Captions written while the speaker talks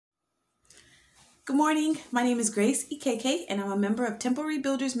Good morning. My name is Grace Ekeke, and I'm a member of Temple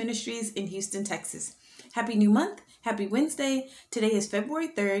Rebuilders Ministries in Houston, Texas. Happy new month. Happy Wednesday. Today is February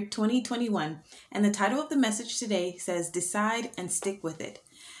 3rd, 2021, and the title of the message today says, Decide and Stick with It.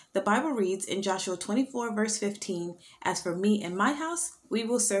 The Bible reads in Joshua 24, verse 15, As for me and my house, we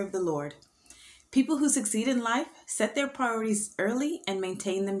will serve the Lord. People who succeed in life set their priorities early and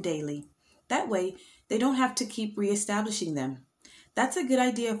maintain them daily. That way, they don't have to keep reestablishing them. That's a good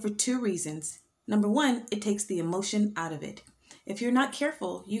idea for two reasons. Number one, it takes the emotion out of it. If you're not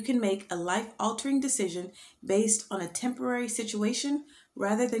careful, you can make a life-altering decision based on a temporary situation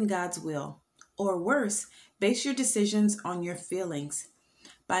rather than God's will. Or worse, base your decisions on your feelings.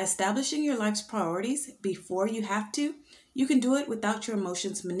 By establishing your life's priorities before you have to, you can do it without your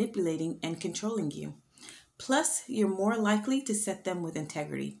emotions manipulating and controlling you. Plus, you're more likely to set them with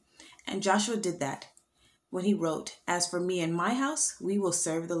integrity. And Joshua did that when he wrote, As for me and my house, we will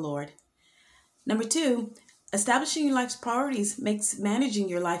serve the Lord. Number two, establishing your life's priorities makes managing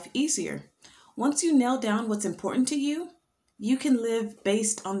your life easier. Once you nail down what's important to you, you can live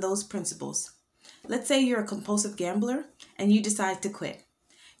based on those principles. Let's say you're a compulsive gambler and you decide to quit.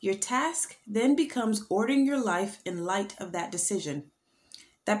 Your task then becomes ordering your life in light of that decision.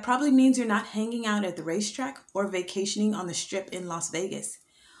 That probably means you're not hanging out at the racetrack or vacationing on the strip in Las Vegas.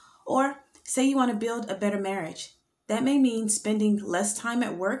 Or say you want to build a better marriage. That may mean spending less time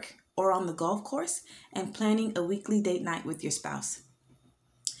at work or on the golf course and planning a weekly date night with your spouse.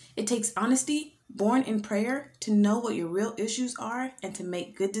 It takes honesty, born in prayer, to know what your real issues are and to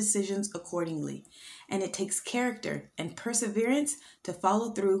make good decisions accordingly. And it takes character and perseverance to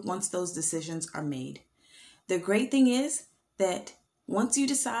follow through once those decisions are made. The great thing is that once you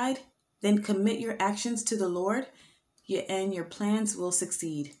decide, then commit your actions to the Lord, and your plans will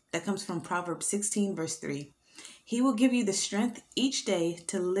succeed. That comes from Proverbs 16, verse 3. He will give you the strength each day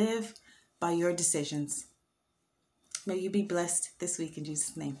to live by your decisions. May you be blessed this week in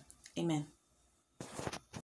Jesus' name. Amen.